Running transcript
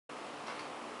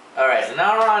Alright, so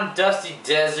now we're on Dusty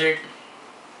Desert.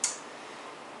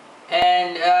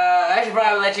 And I should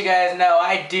probably let you guys know,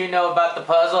 I do know about the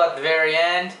puzzle at the very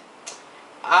end.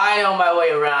 I know my way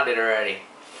around it already.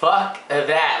 Fuck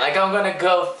that. Like, I'm gonna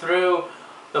go through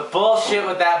the bullshit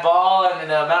with that ball and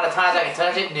the amount of times I can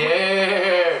touch it. No.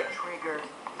 Trigger.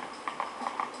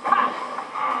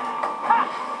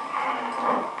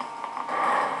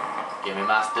 Give me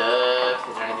my stuff.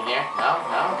 Is there anything here? No?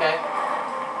 No? Okay.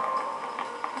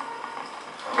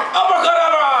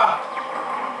 Abracadabra!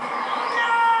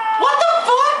 What the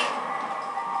fuck?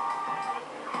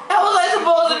 How was I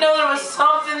supposed to know there was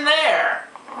something there?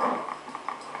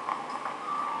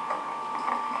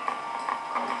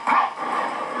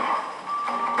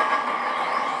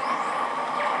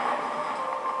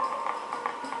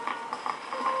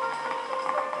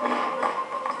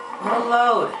 What a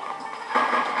load.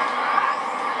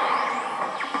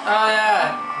 Oh yeah.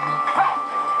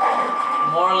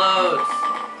 More loads.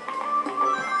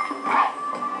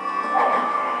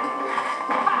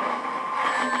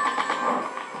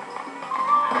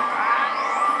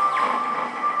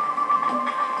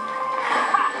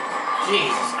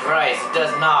 Jesus Christ, it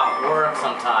does not work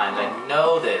sometimes. I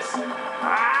know this. What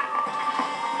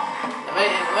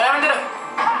happened to the...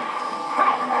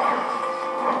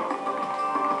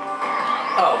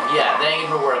 Oh yeah, thank you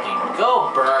for working.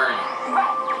 Go burn.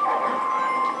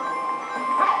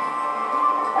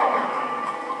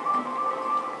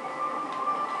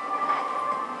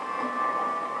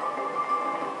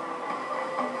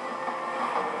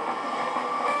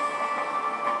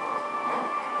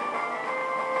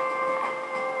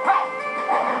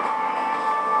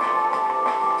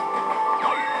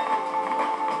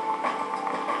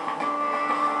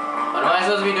 What am I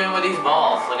supposed to be doing with these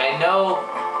balls? Like, I know...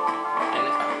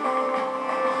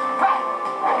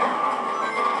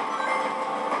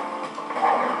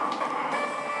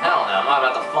 Hell no, I'm not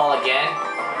about to fall again.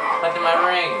 Collecting my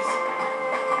rings.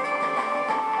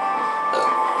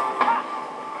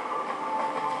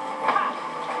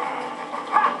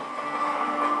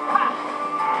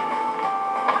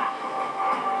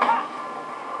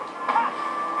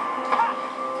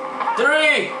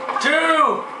 Three,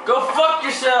 two, go fuck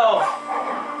yourself!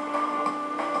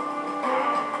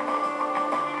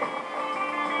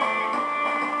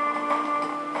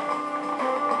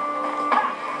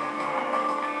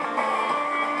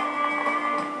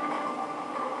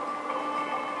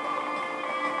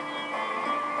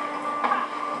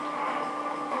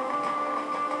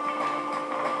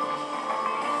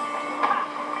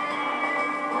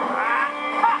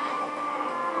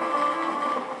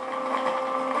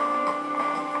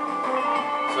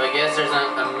 So I guess there's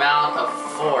an amount of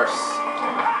force.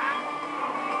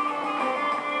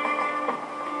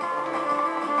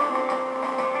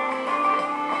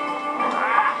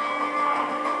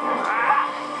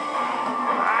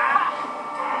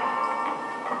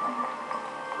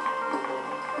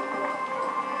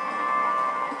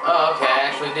 Oh, okay, I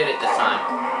actually did it this time.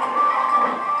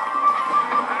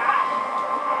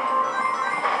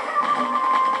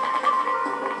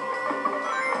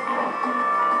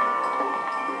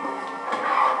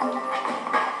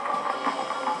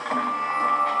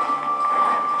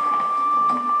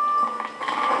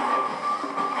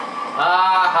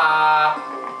 Haha.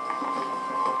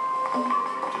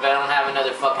 But I don't have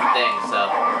another fucking thing, so.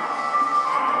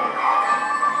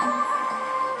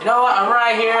 You know what? I'm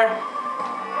right here.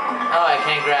 Oh, I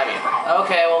can't grab you.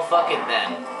 Okay, well, fuck it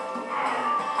then.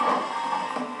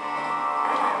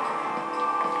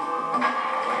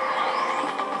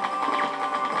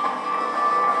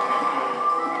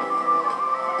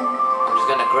 I'm just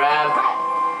gonna grab.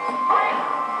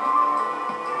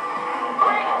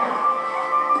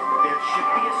 There should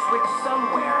be a switch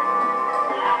somewhere.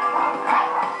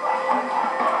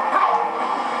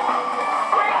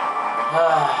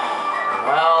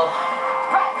 Well,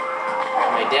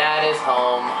 my dad is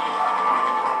home,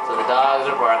 so the dogs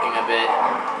are barking a bit.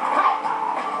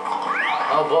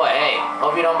 Oh boy, hey,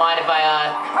 hope you don't mind if I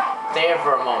stay here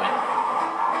for a moment.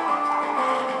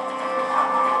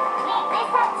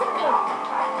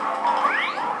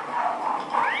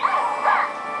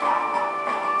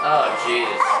 Oh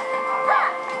Jesus.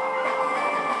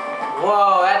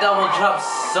 Whoa, that double jump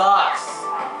sucks.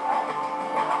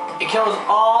 It kills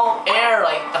all air,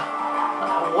 like,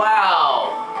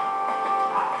 wow.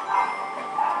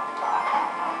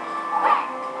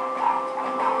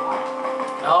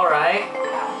 Alright.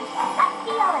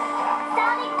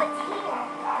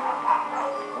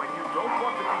 When you don't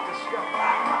want to be discovered,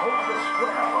 hold the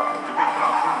square button to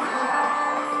become invisible.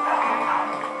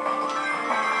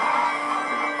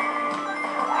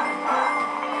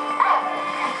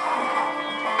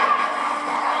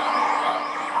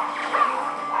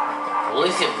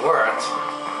 least it worked.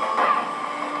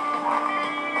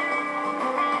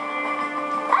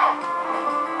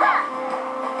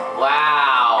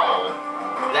 Wow.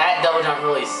 That double jump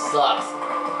really sucks.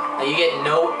 Like, you get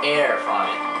no air from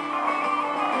it.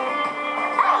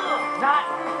 Not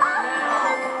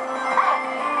now.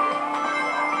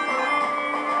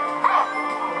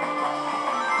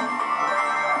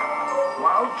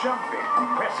 While jumping,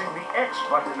 pressing the X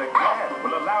button again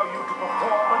will allow you to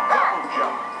perform a double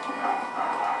jump.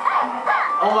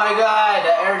 Oh my god,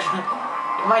 the air jump.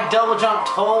 My double jump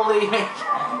totally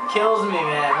kills me,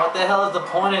 man. What the hell is the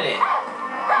point in it?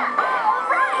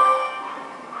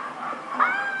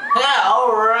 Yeah,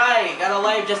 alright. Got a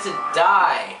life just to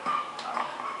die.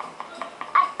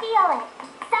 I feel it.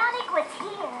 Sonic was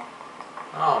here.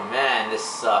 Oh man, this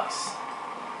sucks.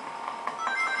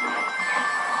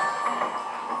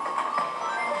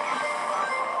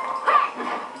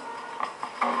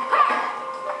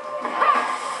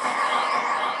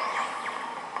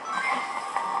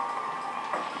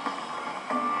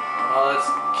 Well, let's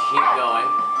keep going.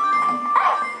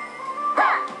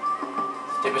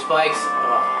 Stupid spikes.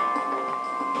 Ugh.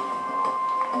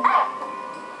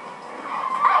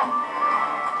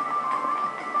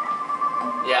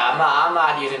 Yeah, I'm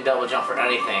not using double jump for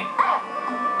anything.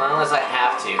 Not unless I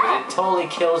have to, because it totally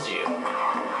kills you.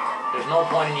 There's no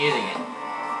point in using it.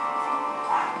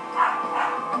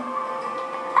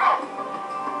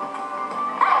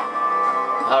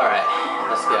 Alright,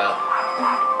 let's go.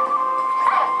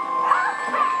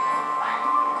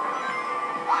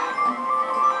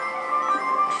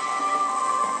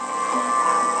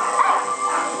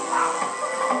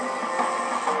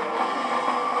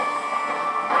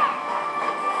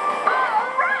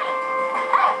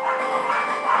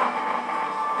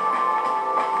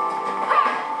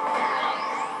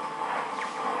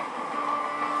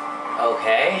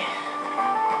 Okay.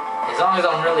 As long as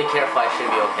I'm really careful, I should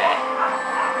be okay.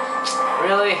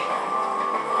 Really?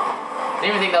 Didn't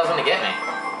even think that was gonna get me.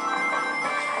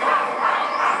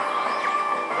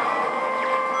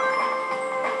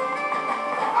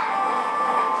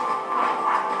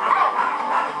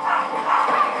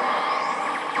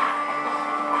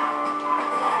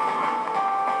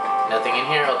 Nothing in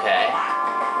here? Okay.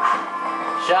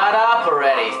 Shut up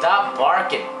already. Stop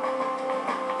barking.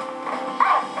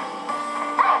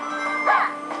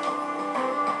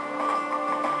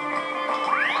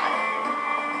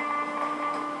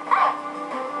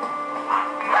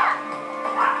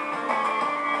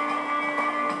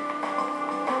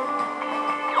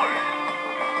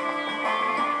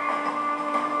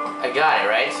 I got it,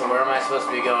 right? So where am I supposed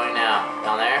to be going now?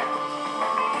 Down there?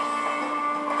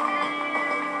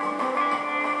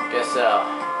 Guess so.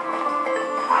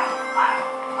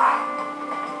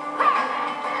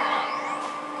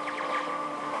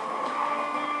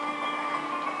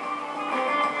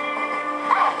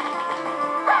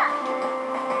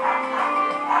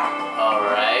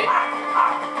 Alright.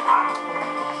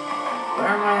 Where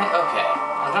am I? Okay.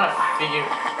 I'm trying to figure...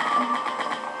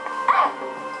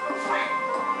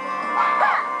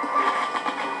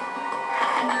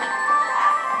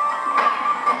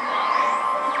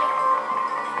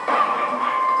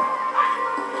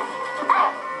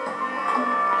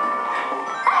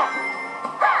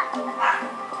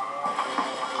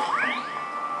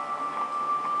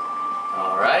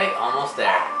 Alright, almost there.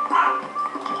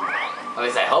 At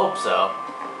least I hope so.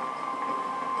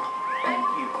 Thank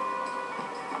you.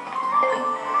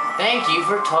 Thank you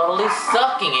for totally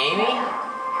sucking, Amy.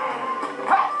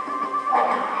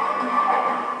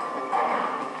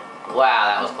 Wow,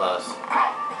 that was close.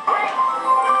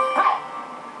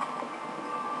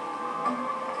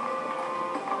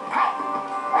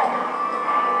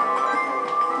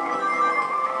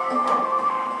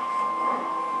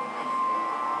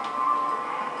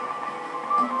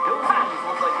 Those things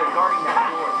look like they're guarding that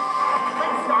door.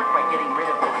 Let's start by getting rid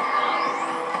of them.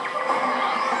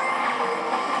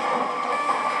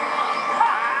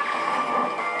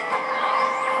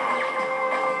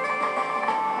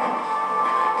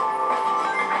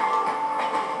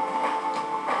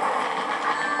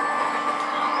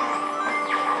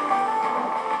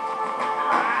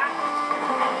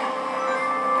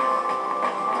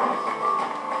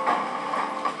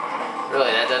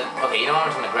 Really, that doesn't... Okay, you know what? I'm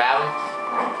just gonna grab him.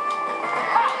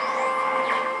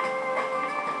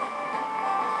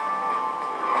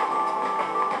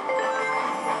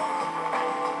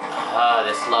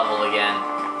 This level again.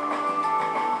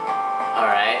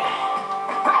 Alright.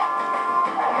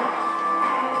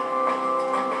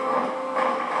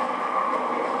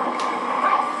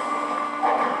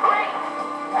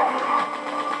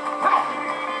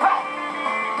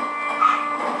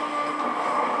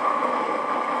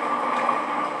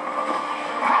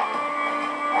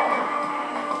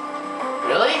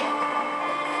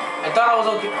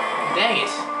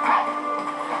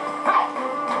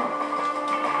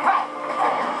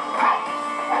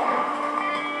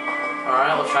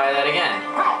 try that again.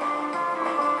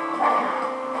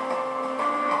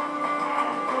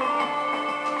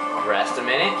 Rest a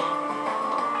minute.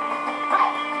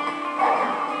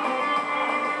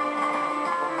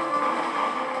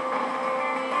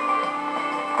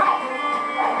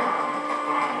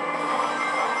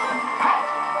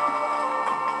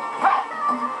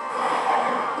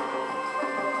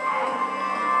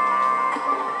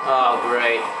 Oh,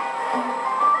 great.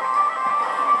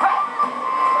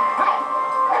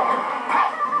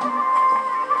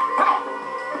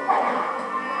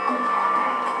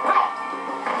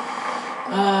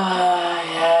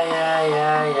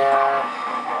 Yeah.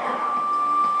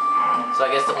 So I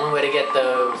guess the only way to get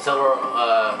the silver,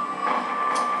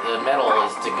 the medal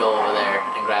is to go over there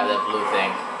and grab that blue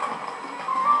thing.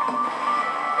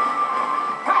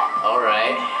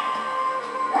 Alright.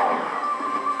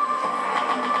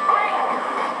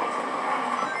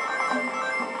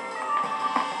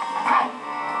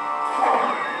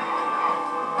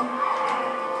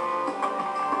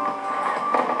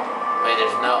 Wait,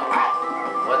 there's no...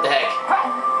 What the heck?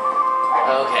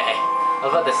 Okay. I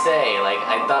was about to say, like,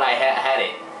 I thought I had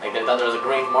it. Like, I thought there was a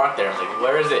green mark there. I was like,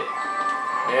 where is it?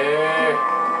 There.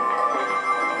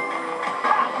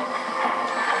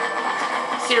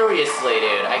 Seriously,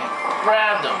 dude. I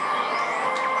grabbed him.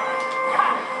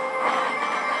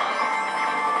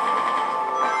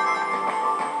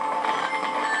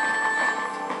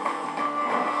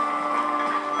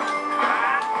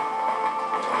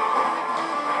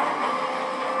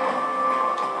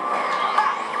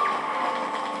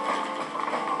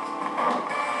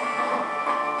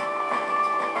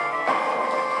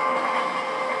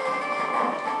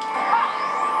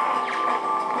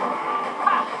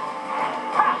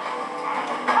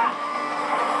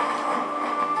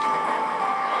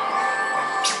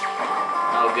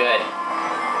 Good.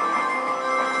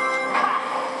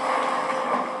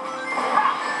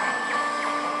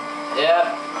 Yep.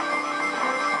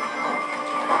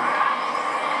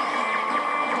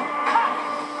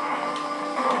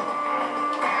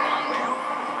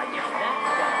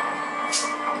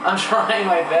 I'm trying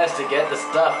my best to get the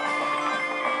stuff.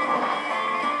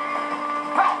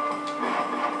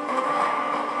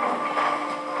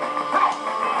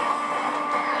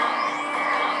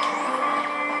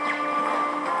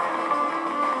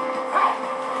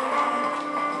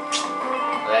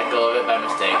 Let go of it by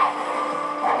mistake.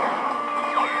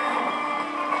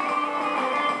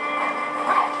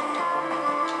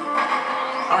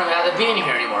 I don't even have to be in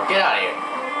here anymore. Get out of here.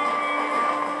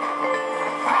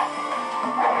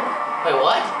 Wait,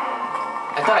 what?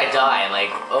 I thought I died.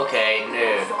 Like, okay,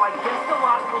 no. So I guess the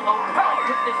lock will open if I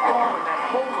put this ball in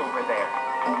that hole over there.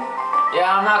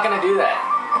 Yeah, I'm not gonna do that.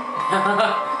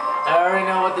 I already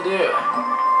know what to do.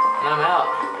 And I'm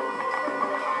out.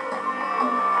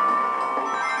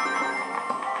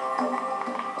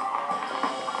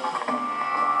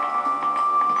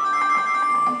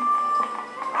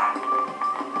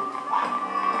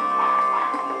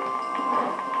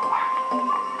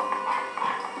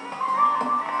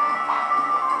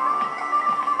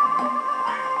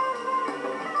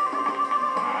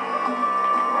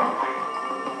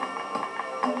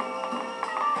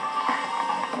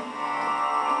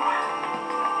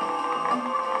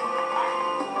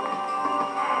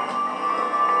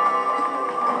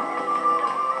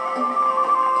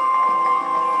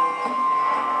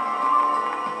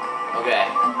 Okay.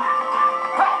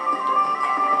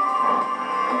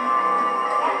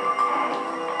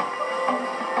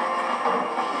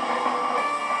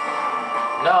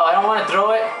 No, I don't want to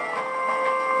throw it.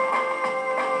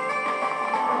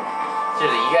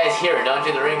 Seriously, you guys hear it, don't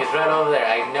you? The ring is right over there.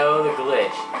 I know the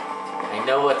glitch. I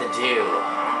know what to do.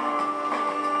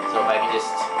 So if I can just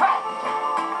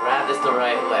grab this the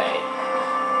right way.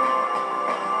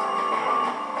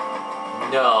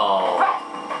 No.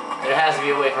 There has to be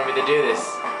a way for me to do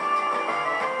this.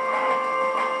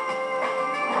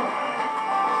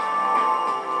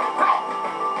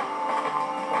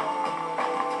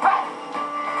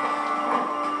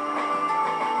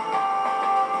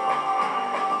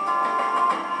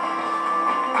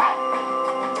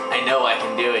 I know I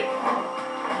can do it.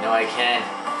 I know I can.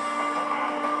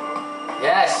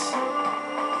 Yes!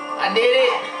 I did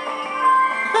it!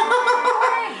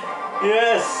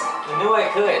 Yes! I knew I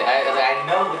could. I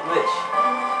know the glitch.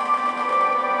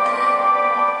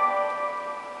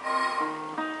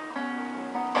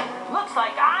 Looks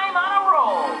like I'm on a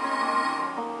roll.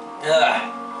 Ugh.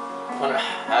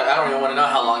 I don't even want to know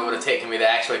how long it would have taken me to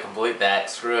actually complete that.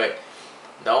 Screw it.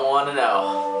 Don't want to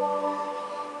know.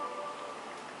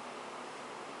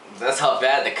 That's how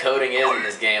bad the coding is in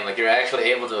this game. Like, you're actually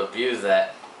able to abuse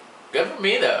that. Good for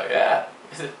me, though. Yeah.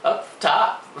 Up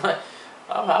top.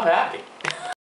 I'm happy.